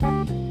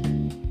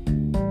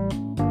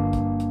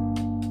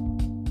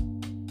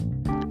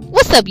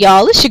What's up,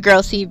 y'all? It's your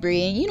girl C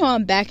Bree, and you know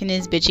I'm back in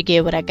this bitch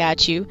again. What I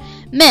got you,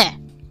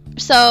 man.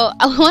 So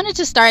I wanted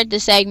to start the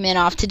segment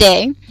off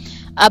today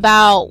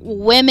about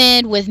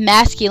women with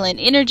masculine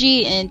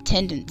energy and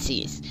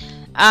tendencies.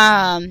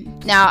 Now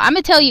I'm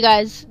gonna tell you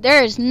guys,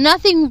 there is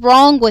nothing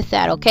wrong with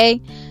that.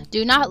 Okay,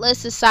 do not let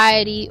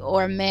society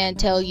or man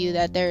tell you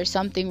that there is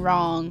something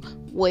wrong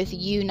with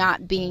you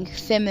not being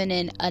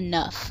feminine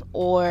enough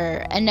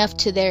or enough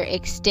to their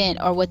extent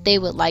or what they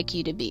would like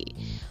you to be.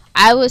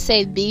 I would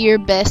say be your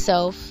best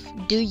self,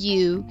 do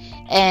you,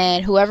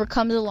 and whoever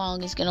comes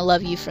along is going to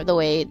love you for the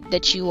way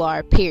that you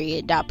are,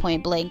 period, dot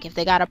point blank. If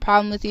they got a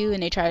problem with you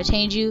and they try to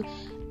change you,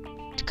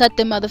 to cut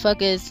them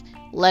motherfuckers,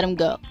 let them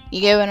go.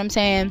 You get what I'm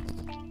saying?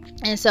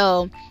 And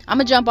so I'm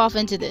going to jump off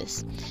into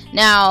this.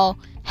 Now,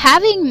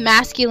 having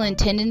masculine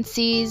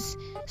tendencies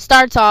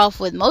starts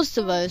off with most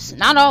of us,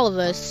 not all of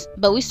us,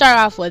 but we start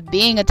off with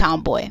being a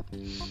tomboy.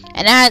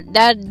 And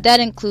that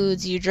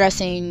includes you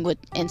dressing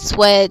in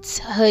sweats,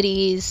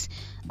 hoodies,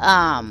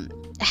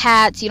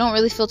 hats. You don't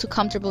really feel too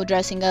comfortable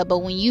dressing up, but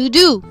when you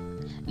do,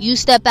 you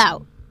step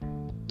out.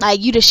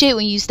 Like, you the shit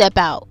when you step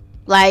out.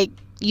 Like,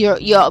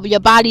 your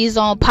body is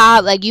on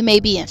pop. Like, you may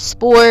be in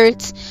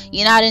sports.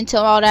 You're not into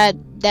all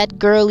that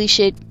girly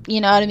shit.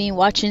 You know what I mean?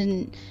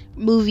 Watching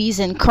movies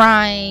and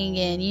crying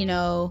and, you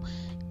know,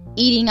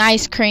 eating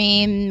ice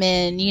cream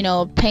and, you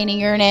know, painting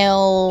your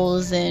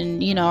nails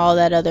and, you know, all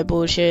that other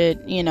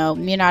bullshit. You know,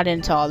 you're not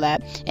into all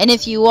that. And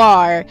if you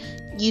are,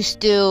 you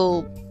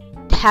still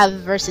have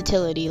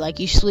versatility. Like,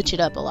 you switch it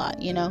up a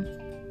lot, you know.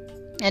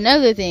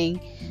 Another thing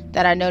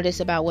that I notice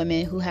about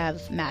women who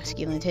have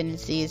masculine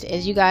tendencies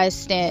is you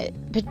guys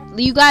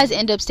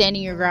end up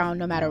standing your ground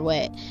no matter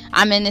what.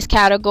 I'm in this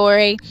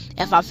category.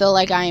 If I feel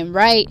like I am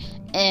right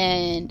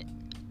and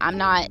I'm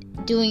not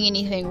doing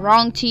anything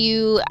wrong to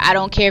you, I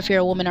don't care if you're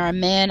a woman or a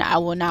man, I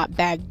will not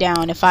back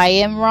down. If I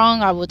am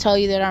wrong, I will tell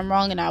you that I'm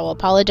wrong and I will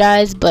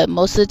apologize, but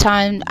most of the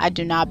time I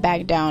do not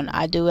back down.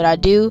 I do what I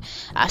do,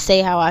 I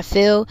say how I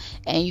feel,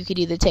 and you could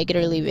either take it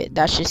or leave it.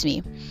 That's just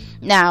me.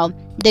 Now,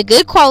 the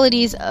good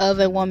qualities of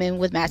a woman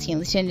with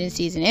masculine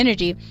tendencies and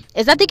energy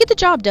is that they get the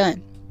job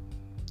done.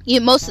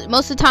 Most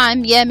of the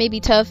time, yeah, it may be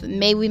tough.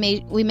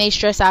 We may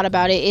stress out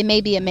about it. It may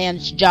be a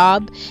man's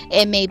job.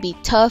 It may be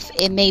tough.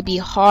 It may be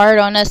hard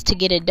on us to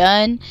get it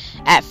done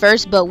at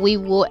first, but we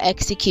will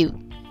execute.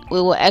 We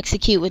will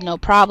execute with no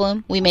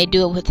problem. We may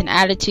do it with an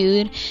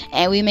attitude,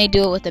 and we may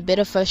do it with a bit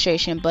of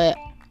frustration, but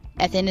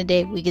at the end of the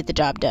day, we get the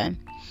job done.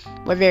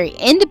 We're very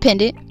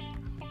independent.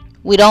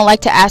 We don't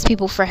like to ask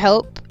people for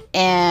help.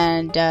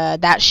 And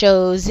that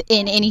shows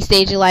in any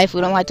stage of life.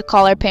 We don't like to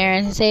call our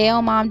parents and say, oh,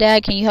 mom,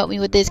 dad, can you help me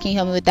with this, can you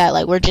help me with that?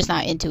 Like, we're just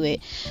not into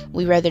it.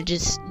 We rather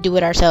just do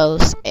it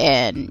ourselves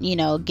and, you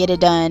know, get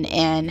it done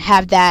and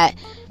have that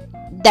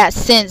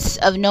sense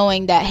of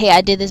knowing that, hey,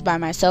 I did this by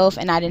myself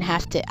and I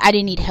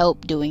didn't need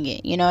help doing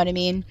it. You know what I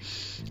mean?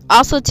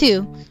 Also,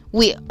 too,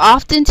 we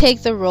often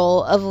take the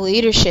role of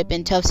leadership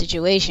in tough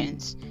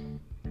situations.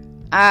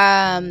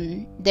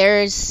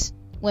 There's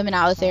women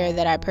out there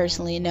that I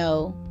personally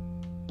know.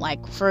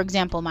 Like, for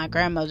example, my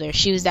grandmother,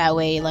 she was that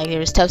way. Like, there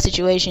was tough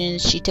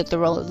situations. She took the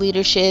role of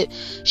leadership.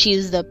 She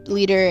was the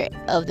leader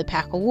of the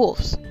pack of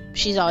wolves.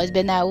 She's always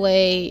been that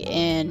way,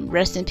 and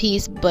rest in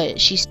peace,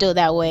 but she's still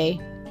that way.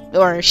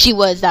 Or she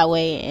was that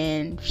way,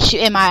 and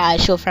in my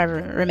eyes, she'll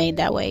forever remain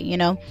that way, you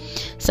know?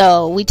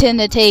 So, we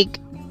tend to take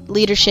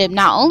leadership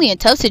not only in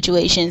tough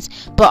situations,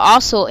 but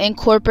also in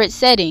corporate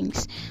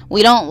settings.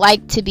 We don't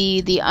like to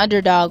be the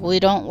underdog. We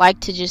don't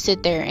like to just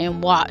sit there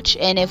and watch.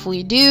 And if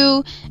we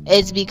do,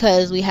 it's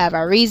because we have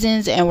our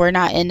reasons and we're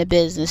not in the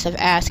business of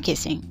ass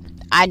kissing.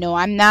 I know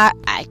I'm not.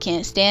 I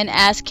can't stand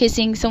ass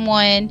kissing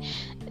someone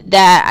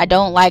that I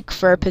don't like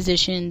for a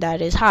position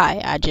that is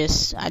high. I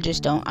just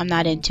don't. I'm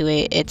not into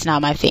it. It's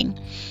not my thing.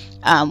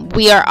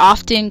 We are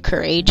often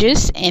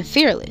courageous and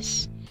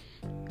fearless.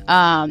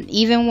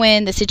 Even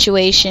when the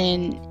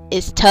situation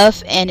is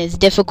tough and is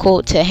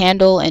difficult to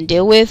handle and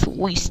deal with,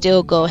 we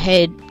still go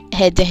head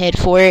to head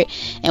for it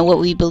and what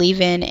we believe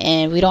in,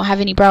 and we don't have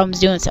any problems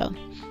doing so.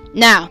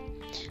 Now,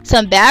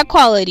 some bad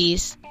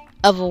qualities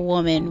of a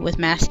woman with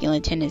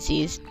masculine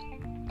tendencies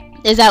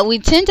is that we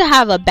tend to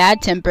have a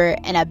bad temper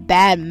and a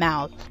bad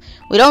mouth.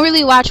 We don't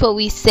really watch what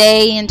we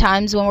say in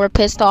times when we're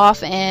pissed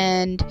off,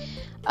 and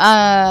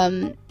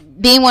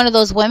being one of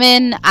those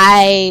women,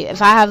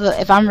 if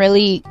I'm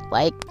really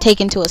like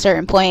taken to a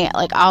certain point,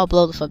 like, I'll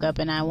blow the fuck up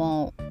and I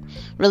won't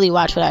really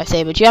watch what I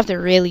say. But you have to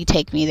really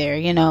take me there,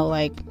 you know,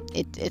 like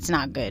it's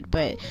not good.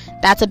 But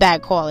that's a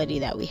bad quality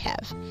that we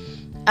have.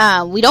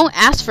 We don't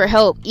ask for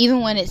help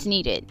even when it's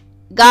needed.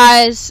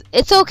 Guys,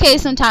 it's okay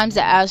sometimes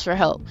to ask for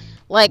help.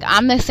 Like,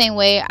 I'm the same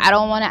way. I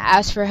don't want to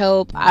ask for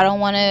help. I don't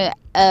want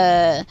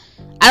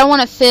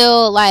to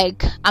feel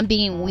like I'm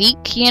being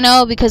weak, you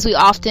know, because we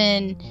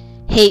often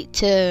hate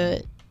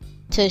to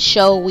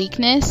show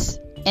weakness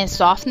and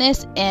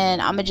softness,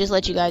 and I'm gonna just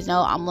let you guys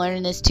know I'm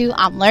learning this too.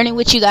 I'm learning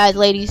with you guys,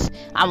 ladies.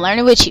 I'm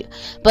learning with you.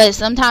 But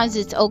sometimes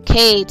it's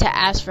okay to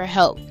ask for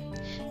help.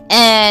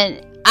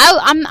 And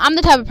I'm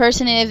the type of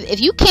person, if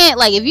you can't,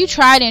 like, if you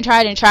tried and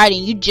tried and tried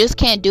and you just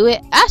can't do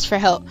it, ask for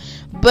help.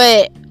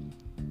 But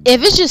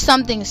if it's just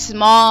something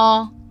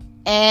small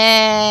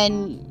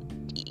and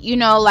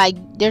like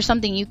there's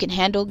something you can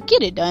handle,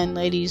 get it done,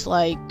 ladies.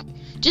 Like,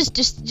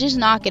 just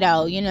knock it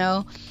out,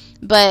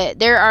 But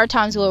there are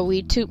times where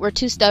we're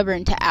too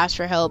stubborn to ask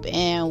for help,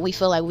 and we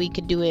feel like we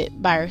could do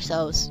it by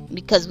ourselves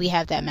because we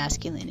have that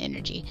masculine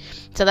energy.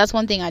 So that's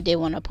one thing I did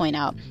want to point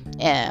out,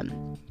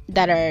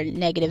 that are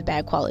negative,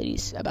 bad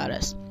qualities about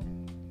us.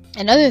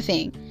 Another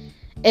thing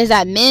is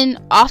that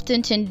men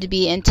often tend to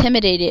be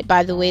intimidated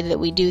by the way that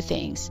we do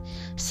things.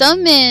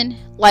 Some men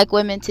like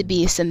women to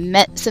be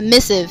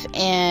submissive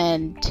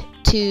and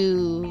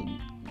to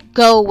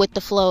go with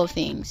the flow of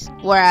things,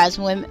 whereas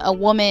when a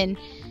woman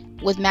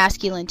with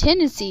masculine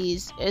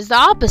tendencies is the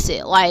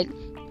opposite. Like,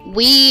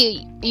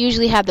 we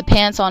usually have the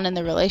pants on in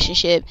the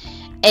relationship,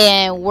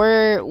 and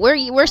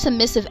we're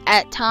submissive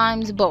at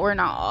times, but we're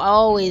not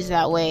always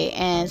that way,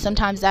 and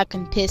sometimes that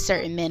can piss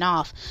certain men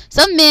off.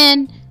 Some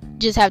men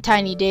just have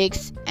tiny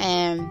dicks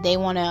and they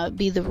want to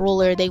be the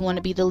ruler, they want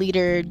to be the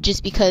leader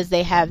just because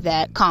they have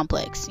that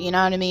complex, you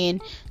know what I mean?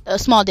 A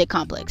small dick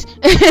complex.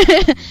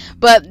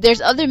 But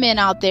there's other men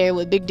out there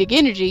with big dick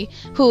energy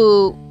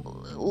who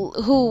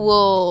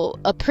will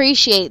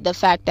appreciate the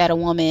fact that a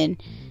woman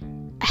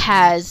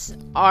has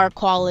our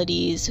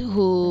qualities,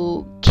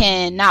 who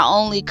can not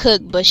only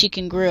cook but she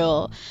can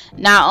grill,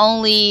 not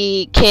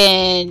only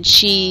can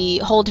she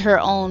hold her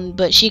own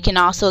but she can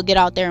also get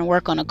out there and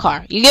work on a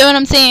car. You get what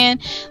I'm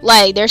saying?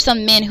 Like, there's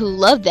some men who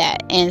love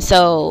that. And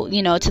so,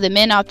 to the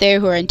men out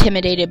there who are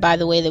intimidated by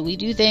the way that we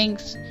do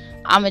things,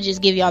 I'm gonna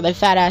just give y'all the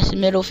fat ass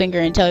middle finger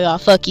and tell y'all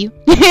fuck you.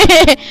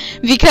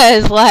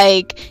 Because,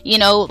 like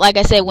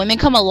I said, women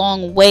come a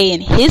long way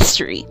in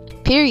history,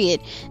 period,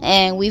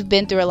 and we've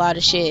been through a lot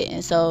of shit,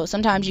 and so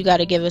sometimes you got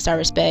to give us our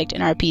respect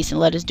and our peace and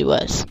let us do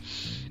us.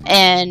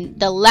 And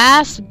the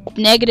last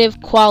negative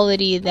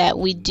quality that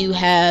we do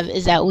have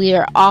is that we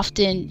are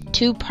often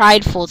too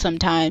prideful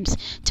sometimes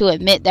to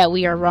admit that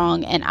we are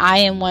wrong, and I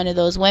am one of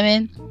those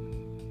women.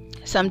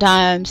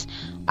 Sometimes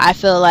I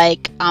feel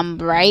like I'm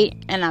right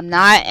and I'm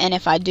not, and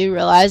if I do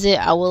realize it,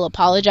 I will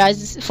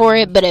apologize for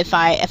it. But if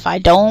I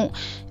don't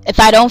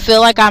feel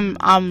like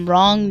I'm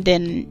wrong,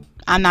 then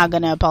I'm not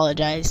gonna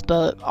apologize.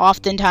 But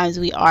oftentimes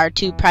we are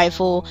too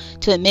prideful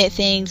to admit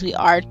things, we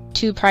are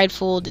too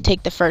prideful to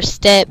take the first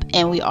step,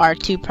 and we are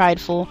too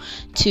prideful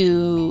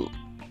to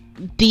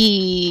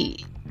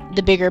be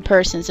the bigger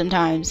person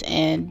sometimes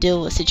and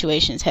deal with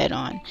situations head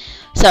on.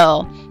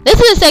 So this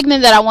is a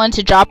segment that I wanted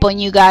to drop on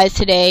you guys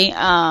today.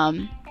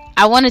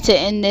 I wanted to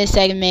end this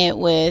segment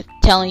with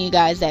telling you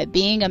guys that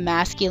being a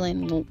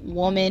masculine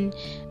woman,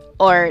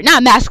 or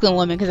not masculine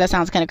woman because that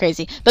sounds kind of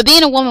crazy, but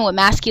being a woman with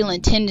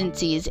masculine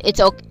tendencies, it's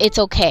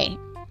okay.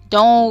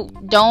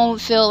 Don't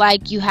feel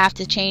like you have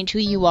to change who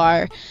you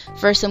are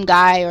for some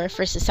guy or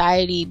for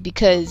society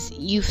because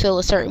you feel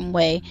a certain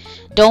way.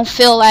 Don't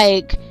feel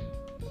like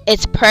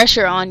it's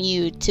pressure on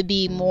you to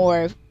be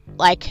more,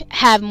 like,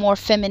 have more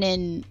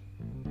feminine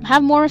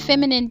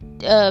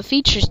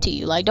features to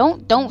you. Like,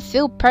 don't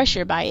feel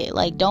pressure by it.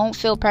 Like, don't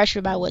feel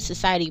pressure by what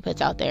society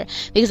puts out there,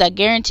 because I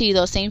guarantee you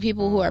those same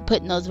people who are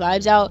putting those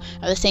vibes out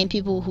are the same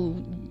people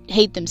who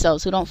hate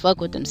themselves, who don't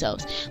fuck with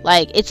themselves.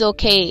 Like, it's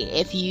okay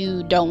if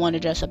you don't want to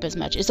dress up as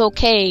much. It's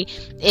okay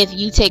if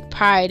you take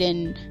pride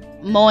in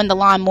mowing the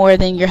lawn more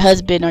than your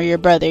husband or your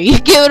brother. You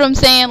get what I'm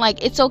saying?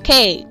 Like, it's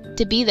okay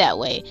to be that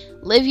way.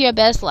 Live your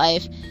best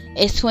life.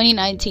 It's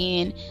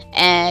 2019,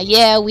 and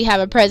yeah, we have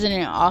a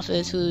president in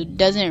office who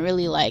doesn't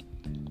really like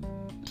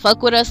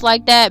fuck with us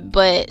like that,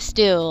 but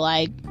still,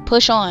 like,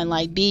 push on,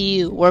 like, be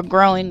you. We're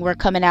growing, we're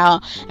coming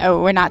out,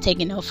 and we're not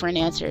taking no for an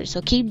answer.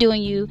 So keep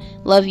doing you,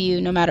 love you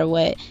no matter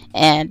what,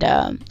 and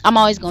I'm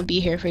always gonna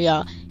be here for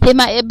y'all. Hit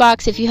my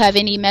inbox if you have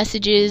any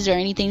messages or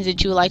any things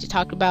that you would like to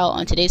talk about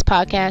on today's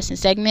podcast and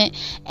segment,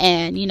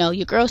 and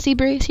your girl C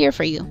Bree is here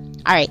for you.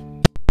 All right.